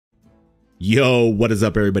Yo, what is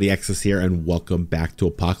up everybody? Exses here and welcome back to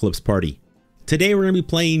Apocalypse Party. Today we're going to be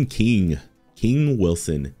playing King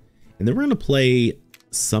Wilson. And then we're going to play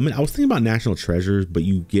Summon. I was thinking about National Treasures, but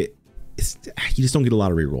you just don't get a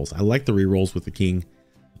lot of rerolls. I like the rerolls with the King.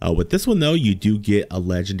 With this one though, you do get a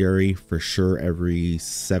legendary for sure every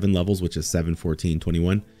 7 levels, which is 7, 14,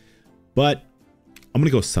 21. But I'm going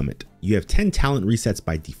to go Summit. You have 10 talent resets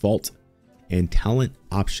by default, and talent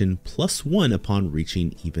option +1 upon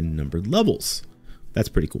reaching even numbered levels. That's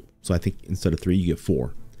pretty cool. So I think instead of 3, you get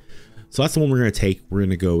 4. So that's the one we're going to take. We're going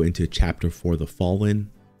to go into chapter 4, The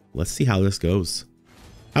Fallen. Let's see how this goes.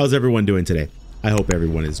 How's everyone doing today? I hope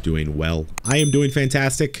everyone is doing well. I am doing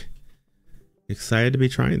fantastic. Excited to be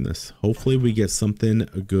trying this. Hopefully we get something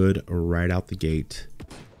good right out the gate.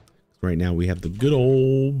 Right now we have the good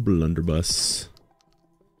old blunderbuss.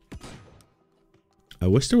 I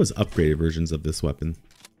wish there was upgraded versions of this weapon.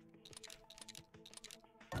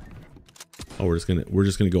 Oh, we're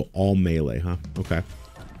just gonna go all melee, huh? Okay,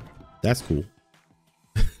 that's cool.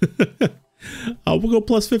 We'll go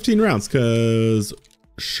plus 15 rounds, cause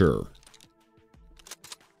sure.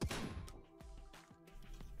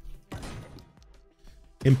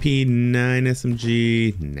 MP9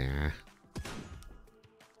 SMG, nah.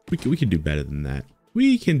 We can do better than that.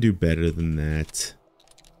 We can do better than that.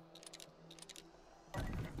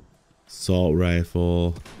 Assault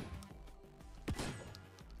rifle.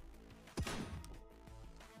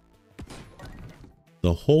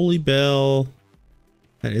 The Holy Bell.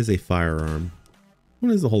 That is a firearm.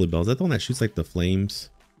 What is the Holy Bell? Is that the one that shoots like the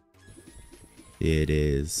flames? It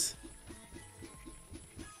is.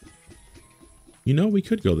 You know, we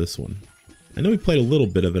could go this one. I know we played a little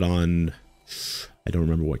bit of it on, I don't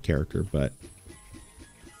remember what character, but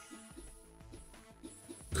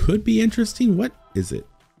could be interesting. What is it?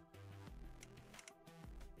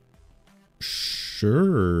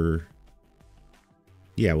 Sure.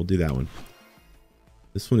 Yeah, we'll do that one.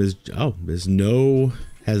 This one is, oh,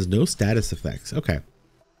 has no status effects. Okay.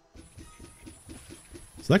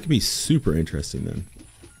 So that could be super interesting then.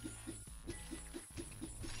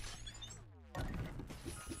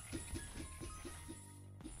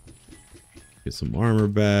 Get some armor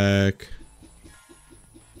back.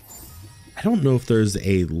 I don't know if there's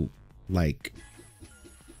a like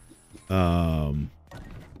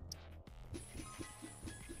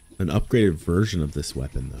an upgraded version of this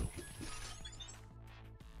weapon though.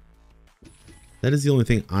 That is the only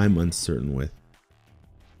thing I'm uncertain with.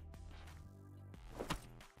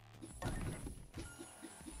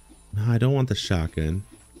 No, I don't want the shotgun.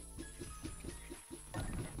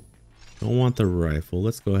 Don't want the rifle.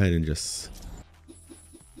 Let's go ahead and just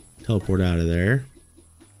teleport out of there.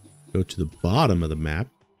 Go to the bottom of the map.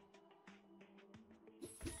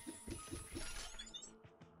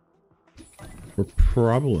 We're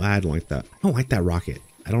probably, I don't like that. I don't like that rocket.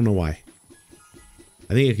 I don't know why.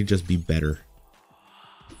 I think it could just be better.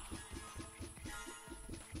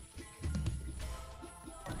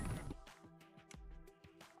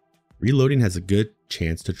 Reloading has a good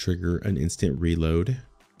chance to trigger an instant reload.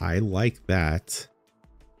 I like that.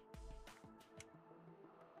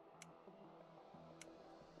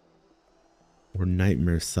 Or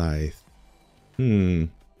Nightmare Scythe.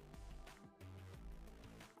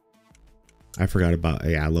 I forgot about,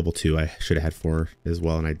 yeah, level 2. I should have had 4 as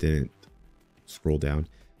well, and I didn't scroll down.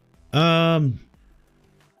 I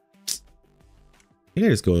think I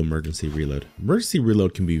just go emergency reload. Emergency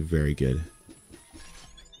reload can be very good.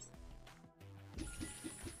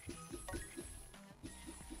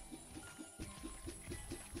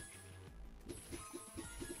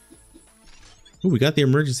 Oh, we got the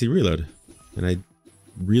emergency reload. And I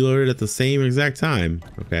reloaded at the same exact time.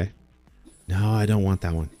 Okay. No, I don't want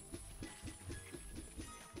that one.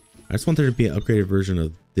 I just want there to be an upgraded version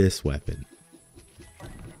of this weapon.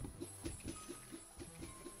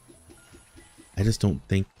 I just don't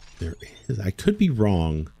think there is. I could be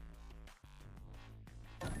wrong.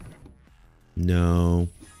 No.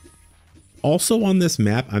 Also on this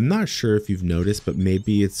map, I'm not sure if you've noticed, but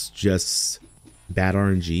maybe it's just bad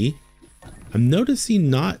RNG. I'm noticing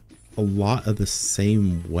not a lot of the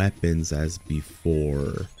same weapons as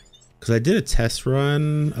before. Because I did a test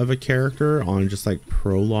run of a character on just like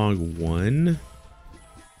Prologue 1.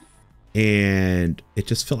 And it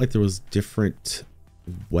just felt like there was different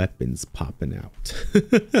weapons popping out.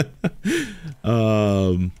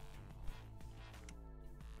 20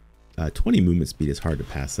 movement speed is hard to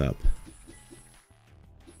pass up.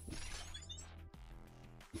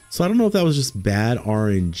 So I don't know if that was just bad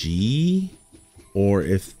RNG or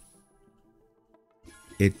if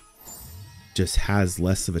it just has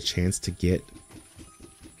less of a chance to get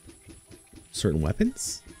certain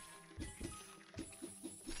weapons.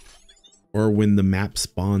 Or when the map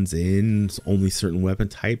spawns in, only certain weapon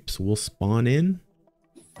types will spawn in.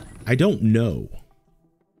 I don't know.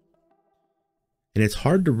 And it's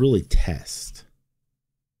hard to really test.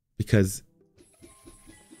 Because,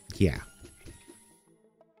 yeah.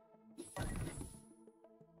 I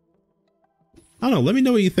don't know, let me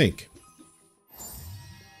know what you think.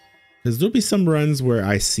 Because there'll be some runs where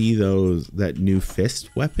I see that new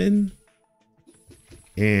fist weapon.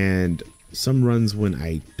 And some runs when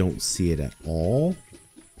I don't see it at all.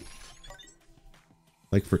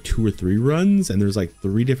 Like for 2 or 3 runs, and there's like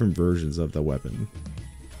 3 different versions of the weapon.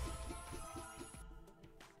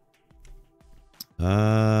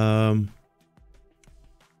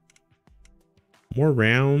 More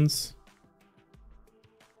rounds.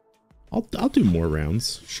 I'll do more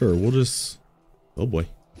rounds. Sure, we'll just... Oh boy.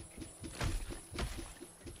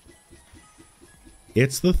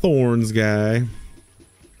 It's the thorns guy.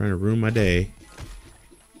 Trying to ruin my day.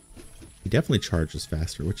 He definitely charges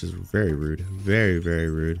faster, which is very rude. Very, very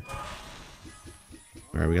rude.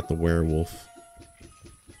 Alright, we got the werewolf.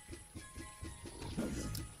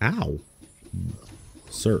 Ow.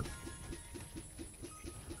 Sir.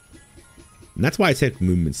 And that's why I take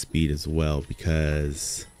movement speed as well,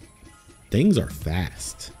 because things are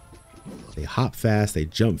fast. They hop fast, they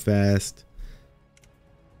jump fast.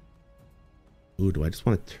 Ooh, do I just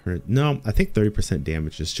want to turn... No, I think 30%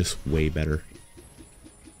 damage is just way better.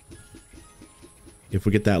 If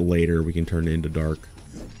we get that later, we can turn it into dark.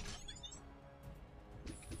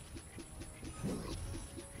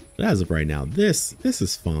 But as of right now, this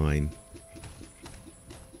is fine.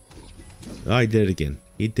 Oh, he did it again.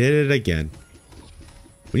 He did it again.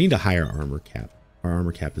 We need a higher armor cap. Our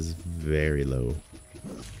armor cap is very low.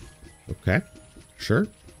 Okay. Sure.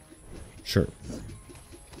 Sure.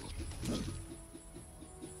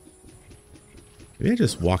 Maybe I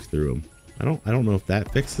just walk through them. I don't know if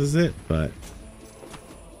that fixes it, but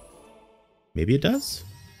maybe it does.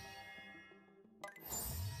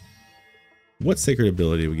 What sacred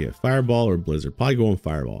ability do we get? Fireball or Blizzard? Probably going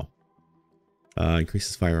Fireball.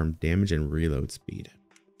 Increases firearm damage and reload speed.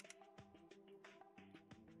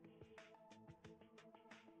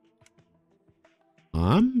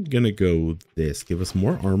 I'm gonna go this. Give us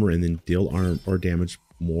more armor and then deal arm or damage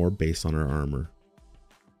more based on our armor.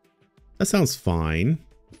 That sounds fine.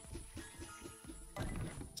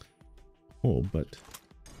 Oh, but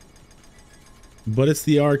it's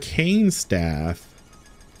the arcane staff.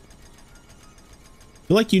 I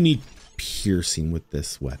feel like you need piercing with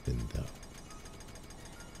this weapon, though.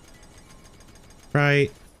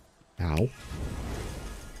 Right? Ow.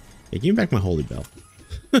 Yeah, give me back my holy bell.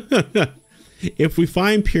 If we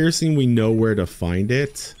find piercing, we know where to find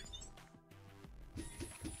it.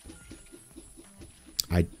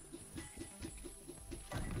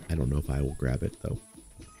 I don't know if I will grab it, though.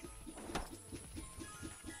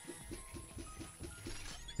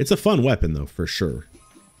 It's a fun weapon, though, for sure.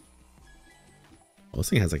 Oh, this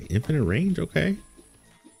thing has, like, infinite range? Okay.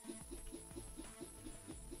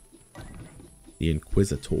 The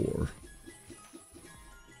Inquisitor.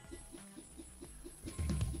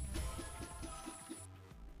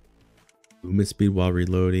 Movement speed while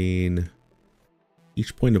reloading.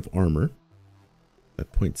 Each point of armor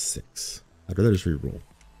at 0.6. I'd rather just reroll.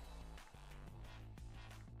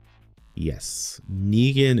 Yes.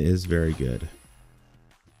 Negan is very good.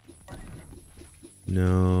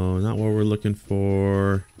 No, not what we're looking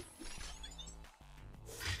for.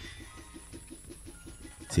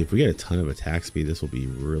 See, if we get a ton of attack speed, this will be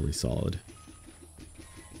really solid.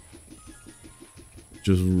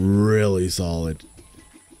 Just really solid.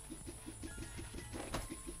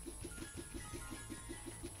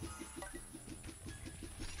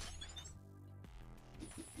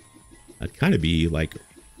 That'd kind of be like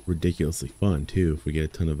ridiculously fun too if we get a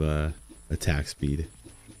ton of attack speed.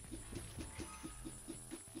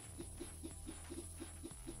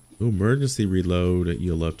 Ooh, emergency reload,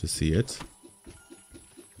 you'll love to see it.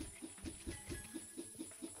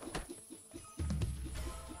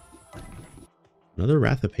 Another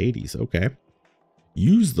Wrath of Hades, okay.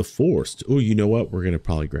 Use the Force. Oh, you know what? We're gonna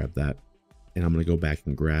probably grab that. And I'm gonna go back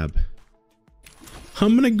and grab.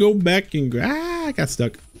 Ah, I got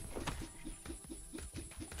stuck.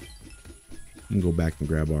 I'm gonna go back and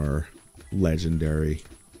grab our legendary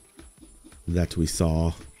that we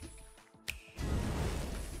saw.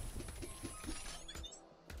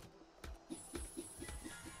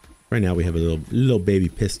 Right now we have a little baby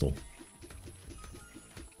pistol.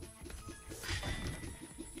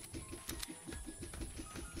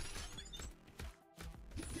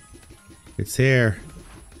 It's here.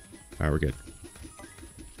 All right, we're good.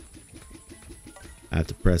 I have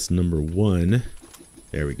to press number 1.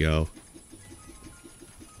 There we go.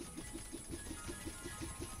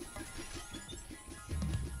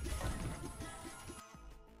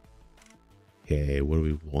 Okay, what do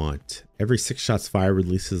we want? Every 6 shots fired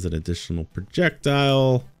releases an additional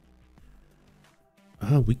projectile.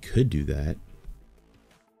 Oh, we could do that.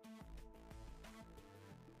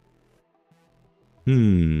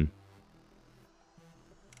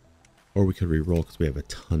 Or we could re-roll because we have a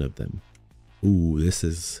ton of them. Ooh, this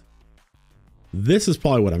is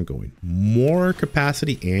probably what I'm going. More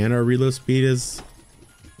capacity and our reload speed is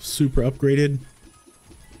super upgraded.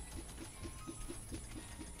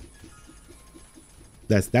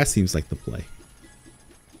 That seems like the play.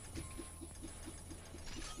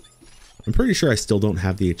 I'm pretty sure I still don't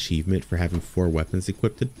have the achievement for having 4 weapons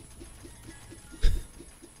equipped. I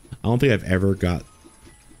don't think I've ever got,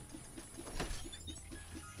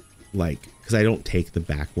 like, because I don't take the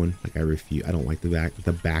back one. Like, I refuse. I don't like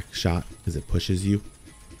the back shot because it pushes you.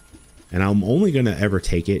 And I'm only gonna ever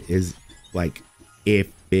take it is like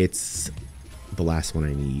if it's the last one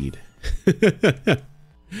I need.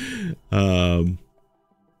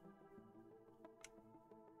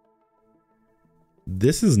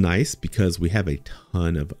 This is nice because we have a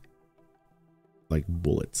ton of like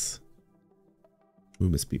bullets.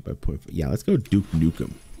 Movement speed by 0.5. Yeah, let's go Duke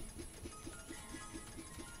Nukem.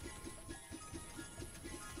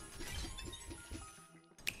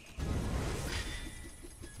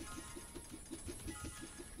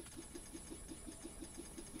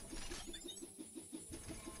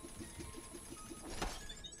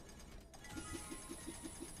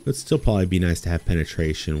 It'd still probably be nice to have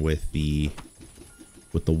penetration with the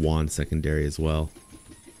wand secondary as well.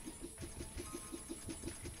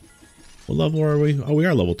 What level are we? Oh, we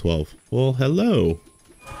are level 12. Well, hello.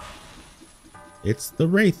 It's the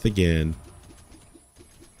Wraith again.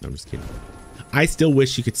 No, I'm just kidding. I still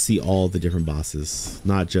wish you could see all the different bosses,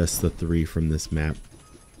 not just the 3 from this map.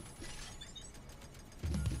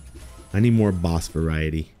 I need more boss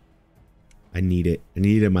variety. I need it. I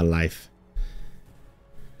need it in my life.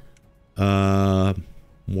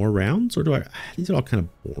 More rounds, or do I? These are all kind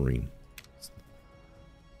of boring.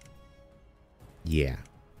 Yeah.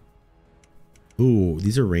 Ooh,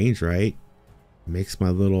 these are range, right? Makes my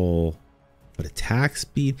little, but attack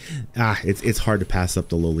speed. It's hard to pass up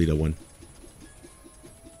the Lolita one.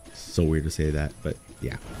 So weird to say that, but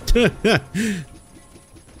yeah.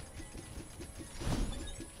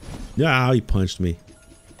 Yeah, he punched me.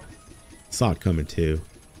 Saw it coming too.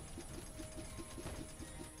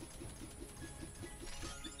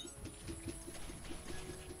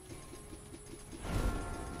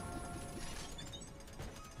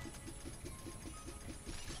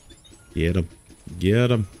 Get him.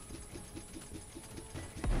 Get him.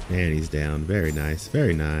 And he's down. Very nice.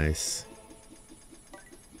 Very nice.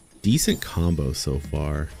 Decent combo so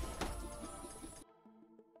far.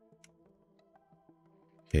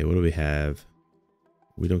 Okay, what do we have?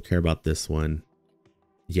 We don't care about this one.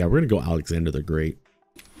 Yeah, we're going to go Alexander the Great.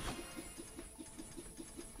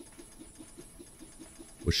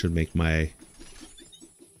 Which should make my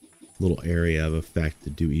little area of effect to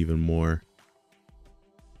do even more.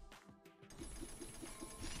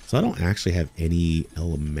 So I don't actually have any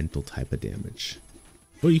elemental type of damage.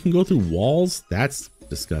 Oh, you can go through walls? That's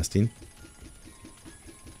disgusting.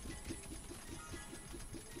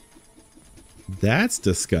 That's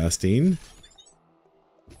disgusting.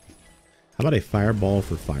 How about a fireball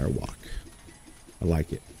for firewalk? I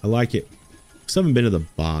like it. I like it. Still haven't been to the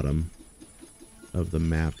bottom of the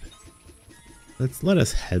map. Let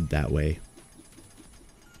us head that way.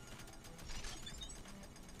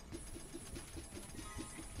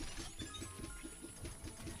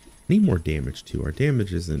 Need more damage too. Our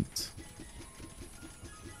damage isn't,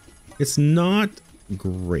 it's not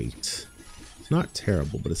great. It's not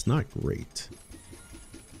terrible, but it's not great.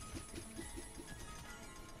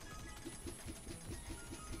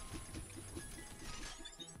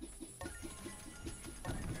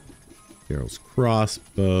 Daryl's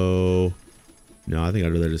crossbow. No, I think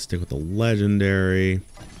I'd rather just stick with the legendary.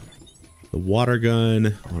 The water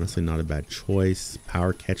gun, honestly not a bad choice.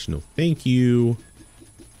 Power catch, no thank you.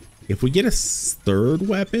 If we get a 3rd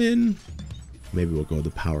weapon, maybe we'll go with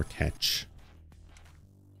the power catch.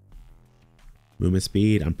 Movement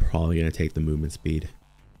speed, I'm probably going to take the movement speed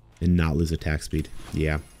and not lose attack speed.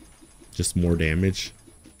 Yeah, just more damage.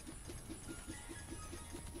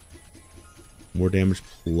 More damage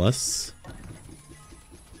plus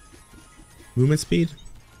movement speed.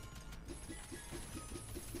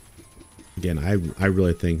 Again, I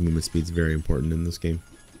really think movement speed is very important in this game.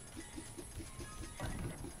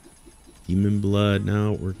 Demon blood.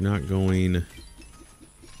 No, we're not going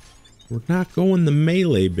the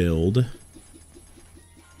melee build.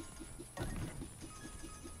 I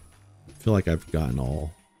feel like I've gotten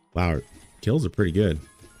all. Wow, kills are pretty good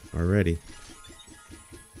already.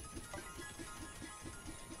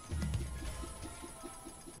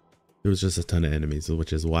 There was just a ton of enemies,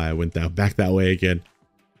 which is why I went back that way again.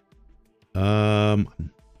 I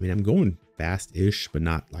mean, I'm going fast-ish, but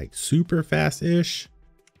not like super fast-ish.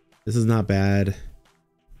 This is not bad.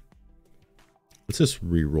 Let's just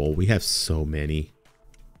re-roll. We have so many.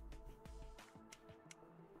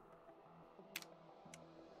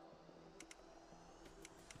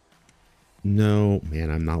 No, man,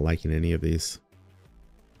 I'm not liking any of these.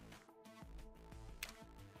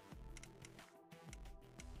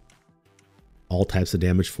 All types of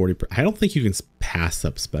damage, 40. I don't think you can pass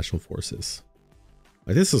up special forces.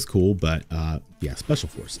 Like, this is cool, but yeah, special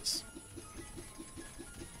forces.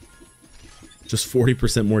 Just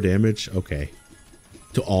 40% more damage. Okay.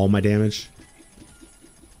 To all my damage.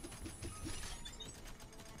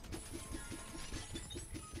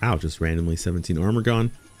 Ow, just randomly 17 armor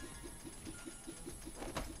gone.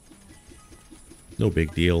 No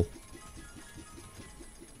big deal.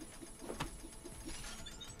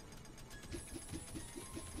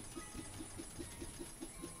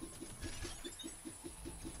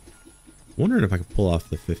 Wondering if I can pull off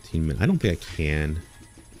the 15-minute. I don't think I can.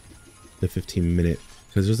 The 15-minute,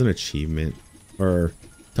 because there's an achievement or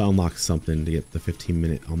to unlock something to get the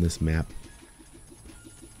 15-minute on this map.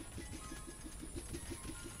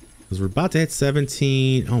 Because we're about to hit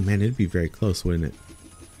 17. Oh man, it'd be very close, wouldn't it?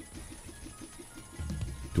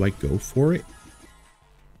 Do I go for it?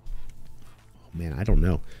 Oh man, I don't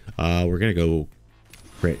know. We're gonna go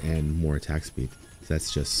crit and more attack speed.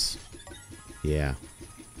 That's just, yeah.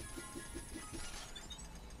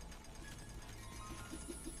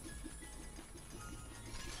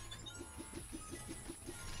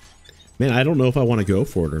 Man, I don't know if I want to go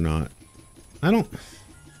for it or not. I don't.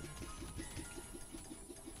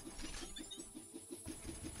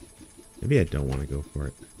 Maybe I don't want to go for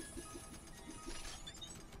it.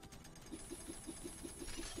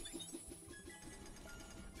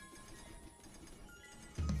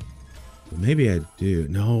 Well, maybe I do.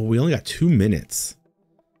 No, we only got 2 minutes.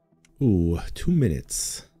 Ooh, 2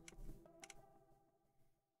 minutes.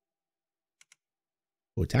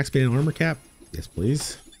 Oh, attack speed and armor cap? Yes,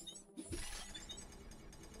 please.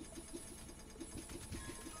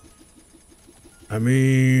 I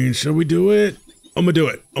mean, should we do it? I'm gonna do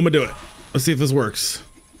it. I'm gonna do it. Let's see if this works.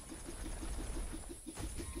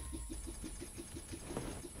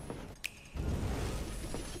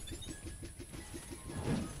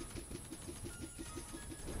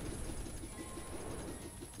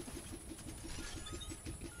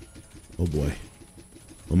 Oh boy.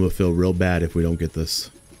 I'm gonna feel real bad if we don't get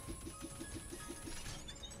this.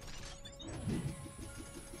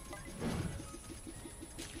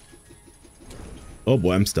 Oh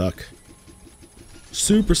boy, I'm stuck.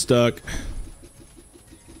 Super stuck.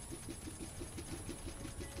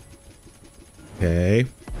 Okay.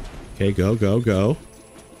 Okay, go, go, go.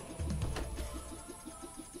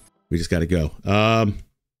 We just gotta go.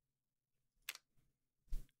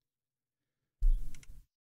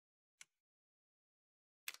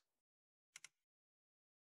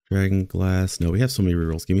 Dragon glass. No, we have so many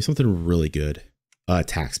rerolls. Give me something really good.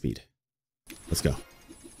 Attack speed. Let's go.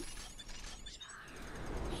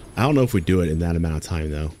 I don't know if we do it in that amount of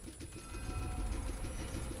time, though.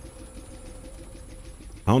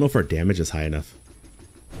 I don't know if our damage is high enough.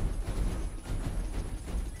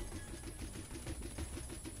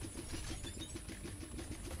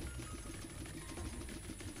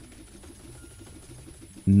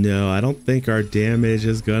 No, I don't think our damage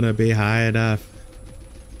is gonna be high enough.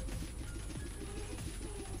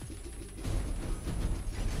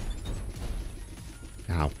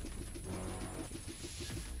 Ow.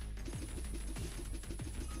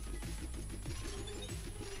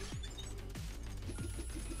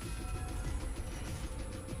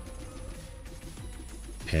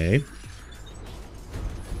 Okay.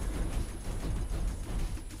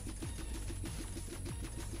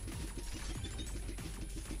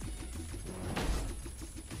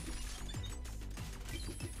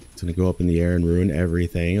 It's gonna go up in the air and ruin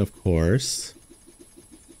everything, of course.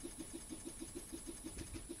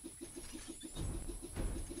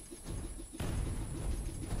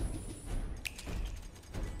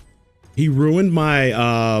 He ruined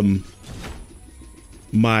my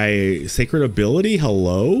my sacred ability.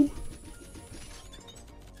 Hello?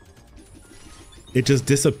 It just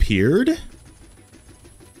disappeared?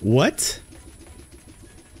 What?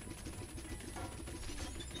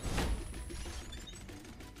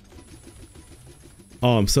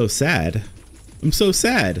 Oh, I'm so sad. I'm so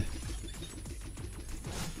sad.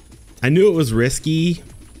 I knew it was risky.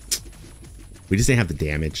 We just didn't have the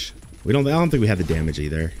damage. I don't think we had the damage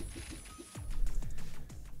either.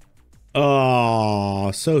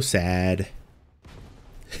 Oh, so sad.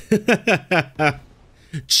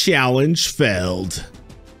 Challenge failed.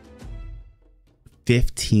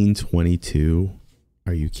 1522.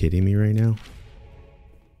 Are you kidding me right now?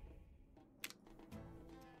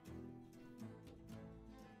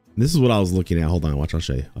 This is what I was looking at. Hold on, watch. I'll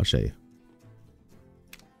show you. I'll show you.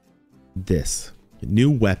 This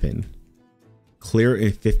new weapon, clear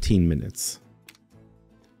in 15 minutes.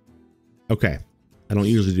 Okay, I don't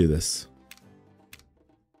usually do this.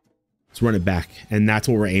 Let's run it back, and that's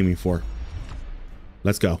what we're aiming for.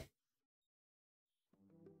 Let's go.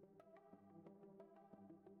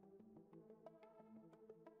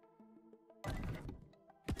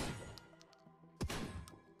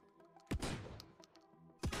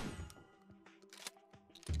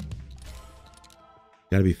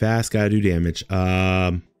 Gotta be fast, gotta do damage.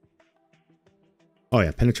 Oh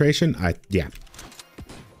yeah, penetration. Yeah.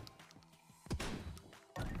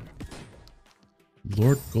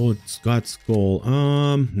 Lord God's Skull.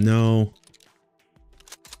 No.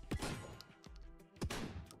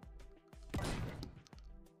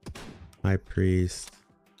 High Priest.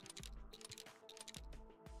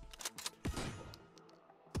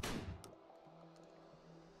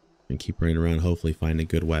 And keep running around, hopefully find a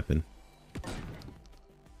good weapon.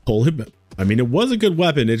 Pull him. I mean, it was a good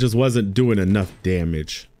weapon, it just wasn't doing enough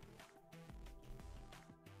damage.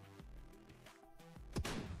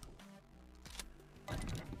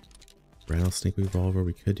 Rattlesnake Revolver,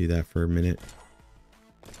 we could do that for a minute.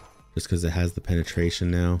 Just because it has the penetration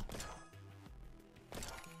now.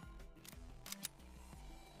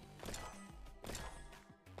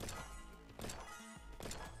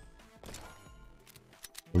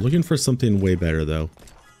 We're looking for something way better though.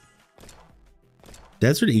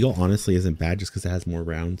 Desert Eagle honestly isn't bad just because it has more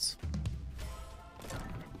rounds.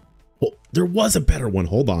 Oh, there was a better one.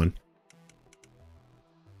 Hold on.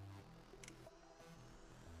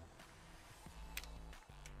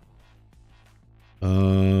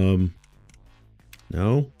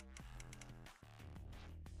 No.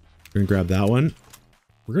 We're gonna grab that one.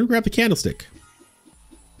 We're gonna grab the candlestick.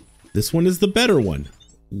 This one is the better one.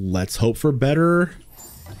 Let's hope for better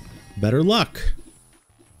luck.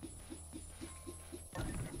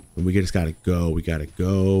 And we just gotta go. We gotta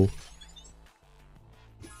go.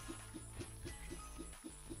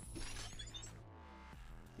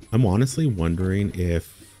 I'm honestly wondering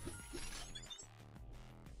if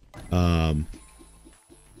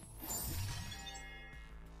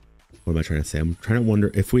what am I trying to say? I'm trying to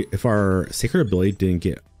wonder if our sacred ability didn't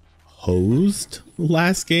get hosed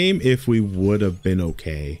last game, if we would have been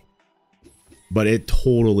okay. But it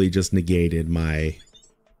totally just negated my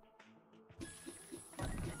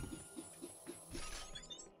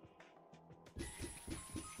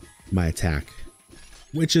attack,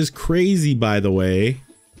 which is crazy, by the way.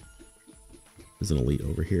 There's an elite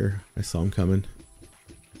over here. I saw him coming.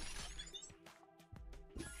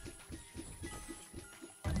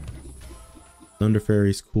 Thunder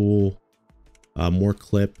Fairy's cool. More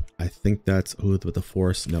clip. I think that's with the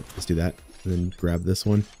force. Nope, let's do that. And then grab this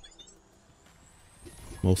one.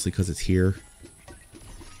 Mostly because it's here.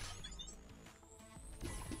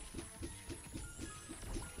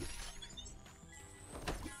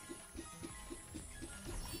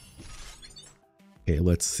 Okay,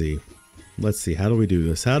 let's see. Let's see. How do we do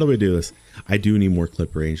this? How do we do this? I do need more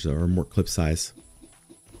clip range though, or more clip size.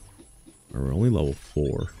 We're only level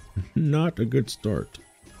 4. Not a good start.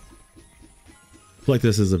 I feel like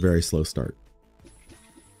this is a very slow start.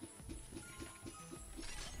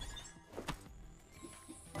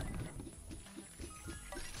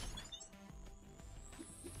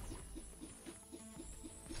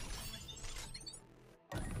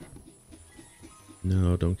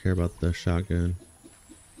 No, don't care about the shotgun.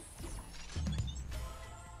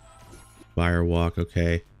 Firewalk,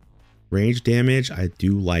 okay. Range damage, I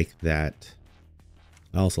do like that.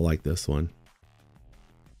 I also like this one.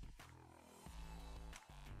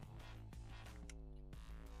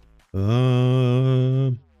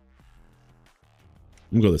 I'm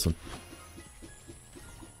gonna go this one.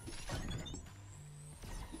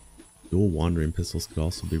 Dual wandering pistols could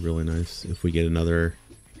also be really nice if we get another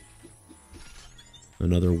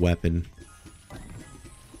weapon.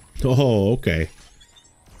 Oh, okay.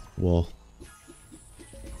 Well,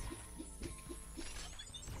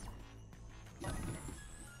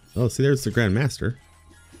 oh, see, there's the Grand Master.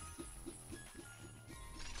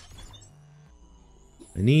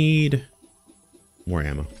 I need more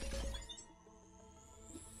ammo.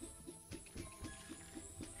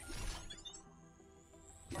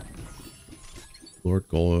 Lord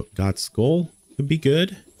God's Skull could be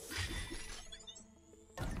good.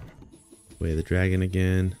 Way of the Dragon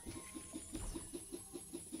again.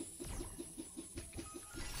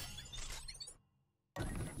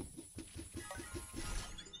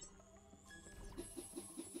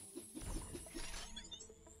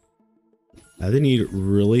 I either need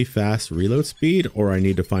really fast reload speed or I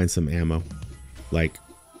need to find some ammo. Like,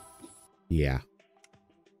 yeah.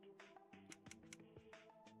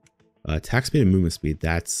 Attack speed and movement speed.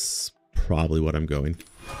 That's probably what I'm going.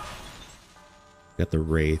 Got the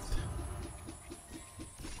Wraith.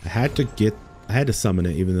 I had to summon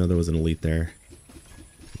it even though there was an elite there.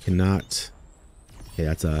 I cannot. Okay,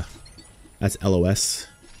 that's LOS.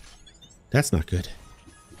 That's not good.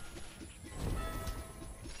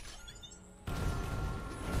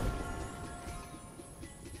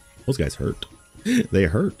 Those guys hurt. They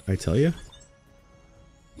hurt, I tell you.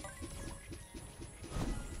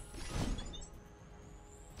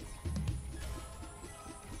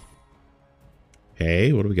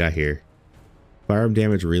 Okay, what do we got here? Firearm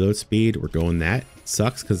damage, reload speed. We're going that.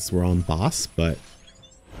 Sucks because we're on boss, but...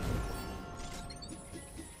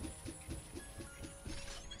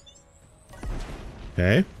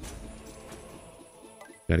 Okay.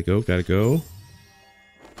 Gotta go, gotta go.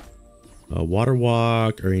 Water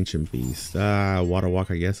Walk or Ancient Beast? Water Walk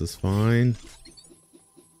I guess is fine.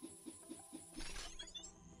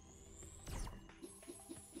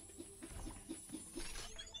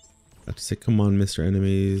 I have to say, come on, Mr.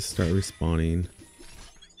 Enemies, start respawning.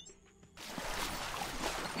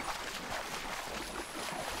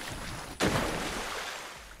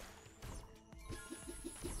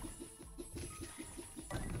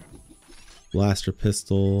 Blaster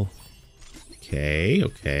pistol. Okay,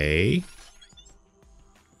 okay.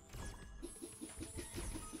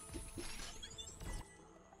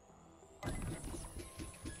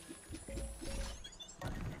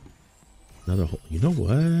 Another hole. You know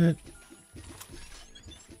what?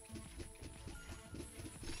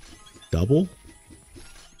 Double?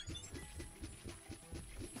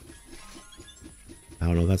 I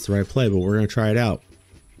don't know if that's the right play, but we're going to try it out.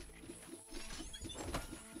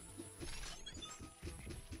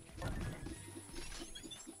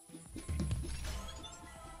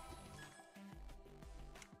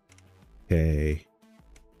 Okay.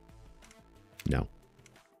 No.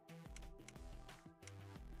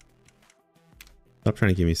 Stop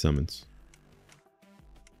trying to give me summons.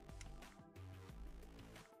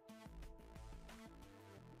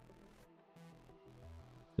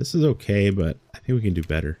 This is okay, but I think we can do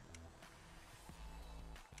better.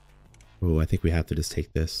 Oh, I think we have to just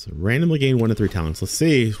take this. Randomly gain 1 to 3 talents. Let's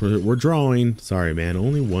see. We're drawing. Sorry, man.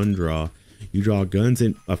 Only one draw. You draw guns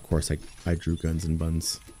and... Of course, I drew guns and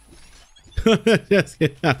buns. Just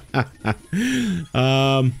kidding.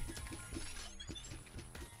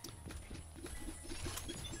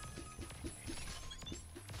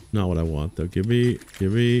 Not what I want, though. Give me...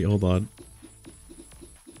 Hold on.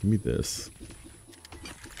 Give me this.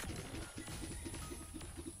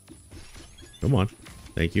 Come on.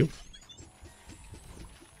 Thank you.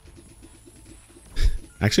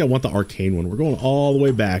 Actually, I want the arcane one. We're going all the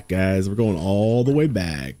way back, guys. We're going all the way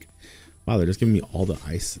back. Wow, they're just giving me all the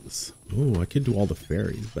ices. Oh, I could do all the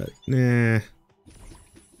fairies, but nah.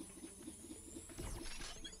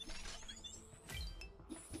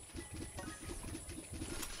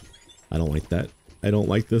 I don't like that. I don't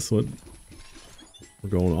like this one.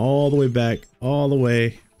 We're going all the way back. All the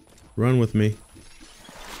way. Run with me.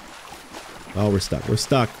 Oh, we're stuck. We're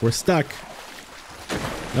stuck. We're stuck.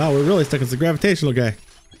 Oh, we're really stuck. It's the gravitational guy.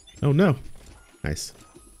 Oh, no. Nice.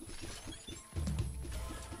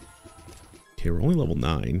 Okay, we're only level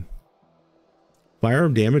 9.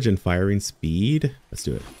 Firearm damage and firing speed. Let's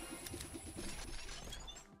do it.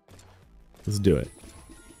 Let's do it.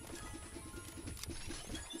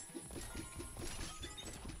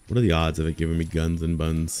 What are the odds of it giving me guns and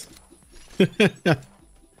buns?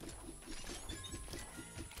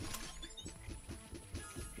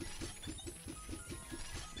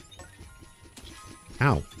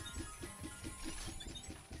 Ow.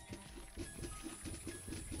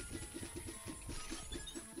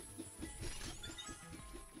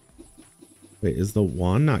 Wait, is the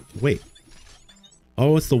wand not... Wait.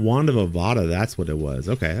 Oh, it's the wand of Avada. That's what it was.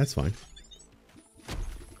 Okay, that's fine. I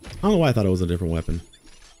don't know why I thought it was a different weapon.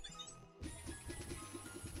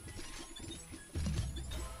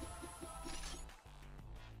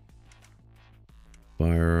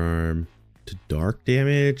 Firearm to dark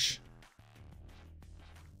damage.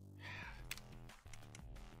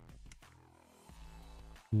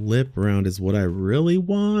 Lip round is what I really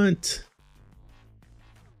want.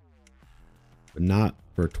 But not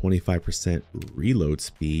for 25% reload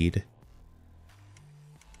speed.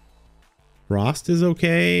 Frost is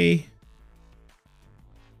okay.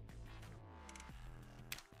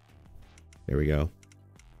 There we go.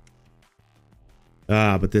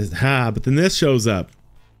 But then this shows up.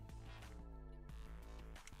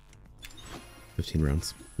 15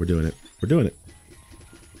 rounds. We're doing it. We're doing it.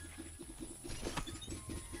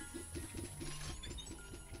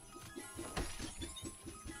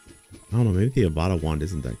 I don't know, maybe the Avada wand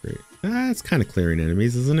isn't that great. It's kind of clearing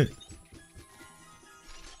enemies, isn't it?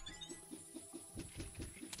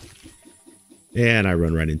 And I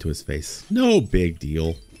run right into his face. No big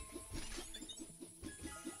deal.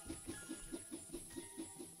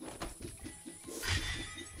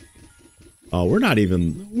 Oh, we're not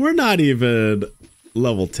even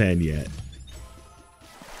level 10 yet.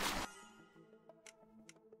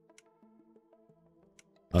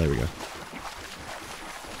 Oh, there we go.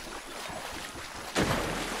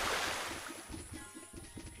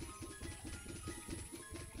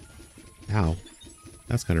 Ow.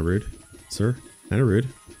 That's kind of rude, sir. Kind of rude.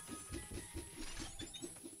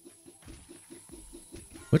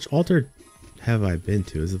 Which altar have I been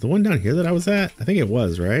to? Is it the one down here that I was at? I think it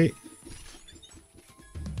was, right?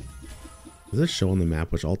 Does it show on the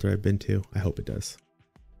map which altar I've been to? I hope it does.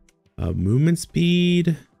 Movement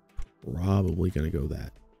speed. Probably gonna go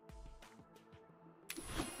that.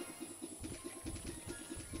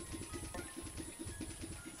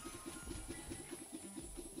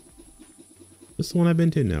 This is the one I've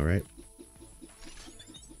been to now, right?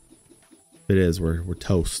 If it is, we're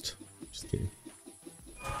toast. Just kidding.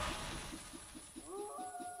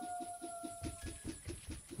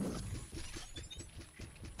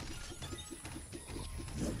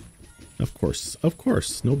 Of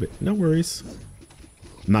course, no worries.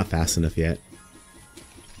 I'm not fast enough yet.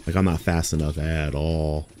 Like, I'm not fast enough at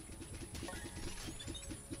all.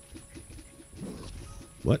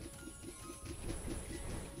 What?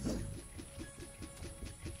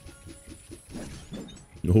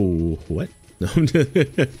 Oh, what?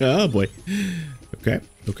 Oh boy. Okay,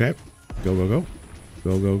 okay. Go, go, go.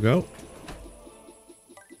 Go, go, go.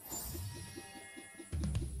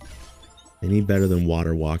 Any better than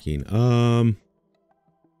water walking?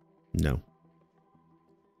 No.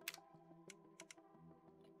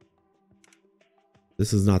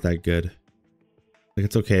 This is not that good. Like,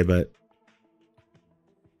 it's okay, but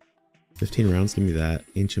 15 rounds, give me that.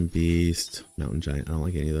 Ancient Beast, Mountain Giant. I don't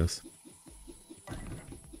like any of those.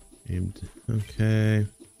 Aimed. Okay.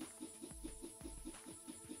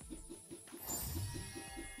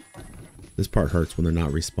 This part hurts when they're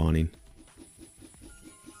not respawning.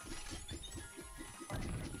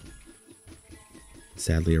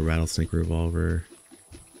 Sadly, a rattlesnake revolver.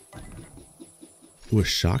 Ooh, a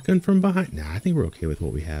shotgun from behind? Nah, I think we're okay with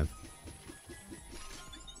what we have.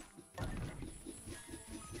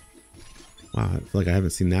 Wow, I feel like I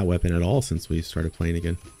haven't seen that weapon at all since we started playing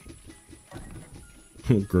again.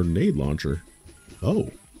 Grenade launcher. Oh.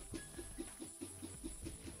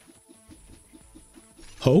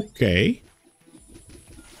 Okay.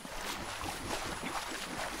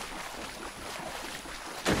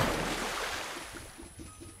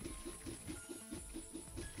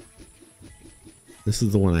 This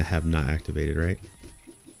is the one I have not activated, right?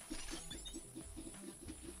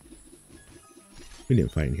 We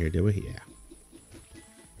didn't fight in here, did we? Yeah.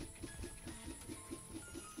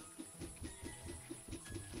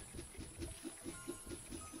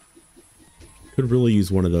 Could really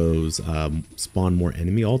use one of those spawn more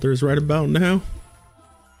enemy altars right about now.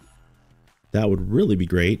 That would really be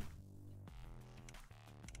great.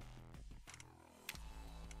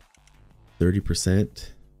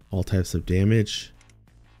 30%, all types of damage.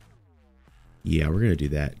 Yeah, we're gonna do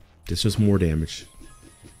that. It's just more damage.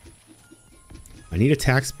 I need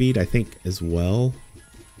attack speed, I think, as well.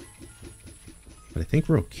 But I think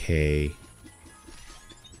we're okay.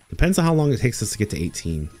 Depends on how long it takes us to get to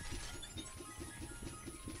 18.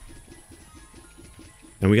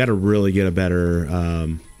 And we got to really get a better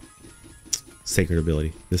sacred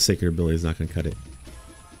ability. This sacred ability is not going to cut it.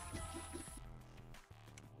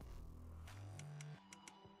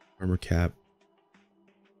 Armor cap.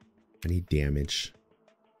 I need damage.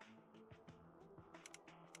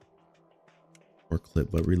 More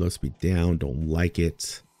clip, but reload speed down. Don't like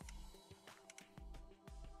it.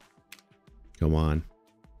 Come on.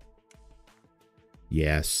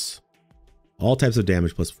 Yes. All types of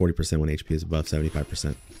damage plus 40% when HP is above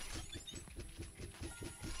 75%.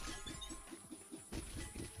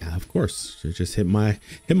 Yeah, of course. It just hit my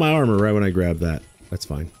armor right when I grabbed that. That's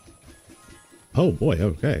fine. Oh boy,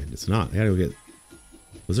 okay. It's not. I gotta go get.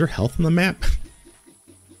 Was there health on the map?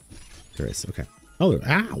 There is, okay. Oh,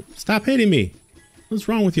 ow! Stop hitting me! What's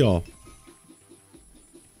wrong with y'all?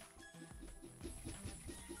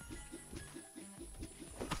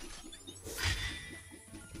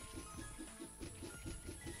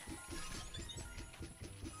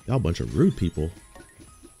 Y'all a bunch of rude people.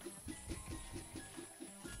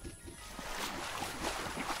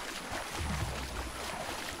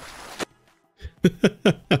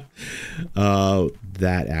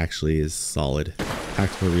 that actually is solid.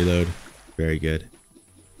 Tactical reload. Very good.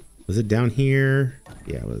 Was it down here?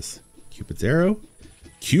 Yeah, it was. Cupid's arrow.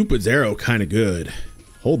 Cupid's arrow, kind of good.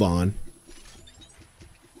 Hold on.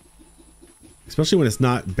 Especially when it's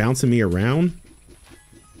not bouncing me around.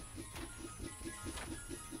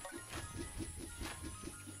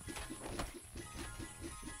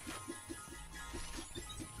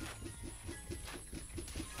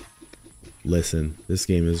 Listen, this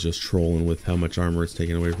game is just trolling with how much armor it's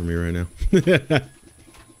taking away from me right now.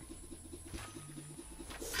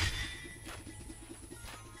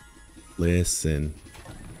 Listen.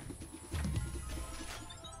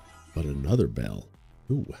 But another bell.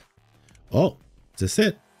 Ooh. Oh, is this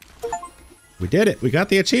it? We did it. We got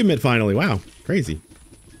the achievement finally. Wow. Crazy.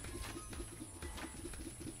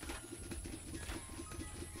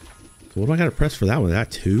 So what do I got to press for that one?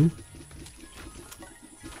 That 2?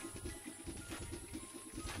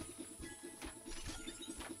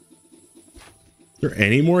 Is there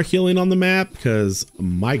any more healing on the map? Because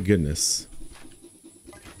my goodness.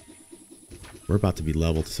 We're about to be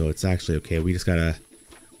leveled, so it's actually okay. We just gotta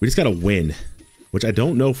win. Which I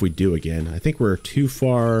don't know if we do again. I think we're too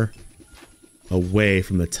far away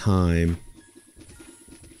from the time.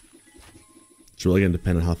 It's really gonna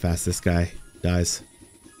depend on how fast this guy dies.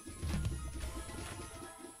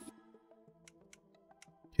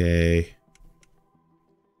 Okay.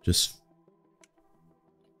 Just...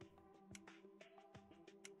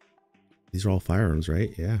 These are all firearms,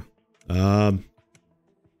 right? Yeah.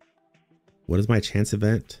 What is my chance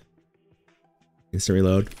event? Instant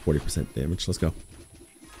reload, 40% damage. Let's go.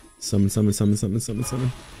 Summon, summon, summon, summon, summon,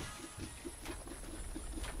 summon.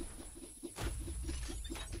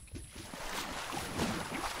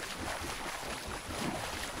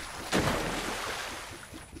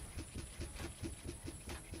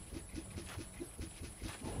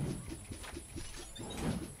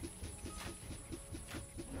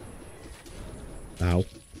 Ow.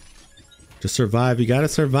 Just survive. You gotta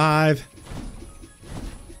survive.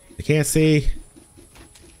 I can't see.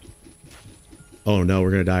 Oh no,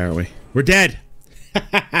 we're gonna die, aren't we? We're dead.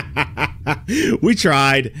 We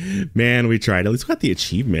tried. Man, we tried. At least we got the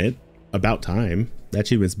achievement. About time. That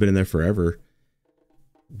achievement's been in there forever.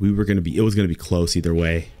 It was gonna be close either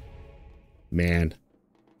way. Man.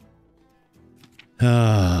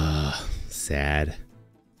 Ah, sad.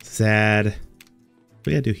 Sad. What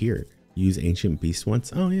do I gotta do here? Use ancient beast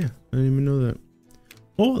once? Oh yeah, I didn't even know that.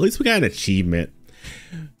 Well, at least we got an achievement.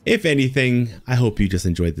 If anything, I hope you just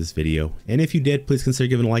enjoyed this video. And if you did, please consider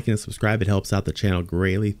giving a like and a subscribe. It helps out the channel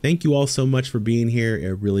greatly. Thank you all so much for being here. I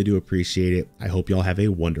really do appreciate it. I hope y'all have a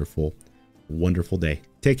wonderful, wonderful day.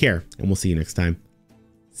 Take care, and we'll see you next time.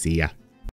 See ya.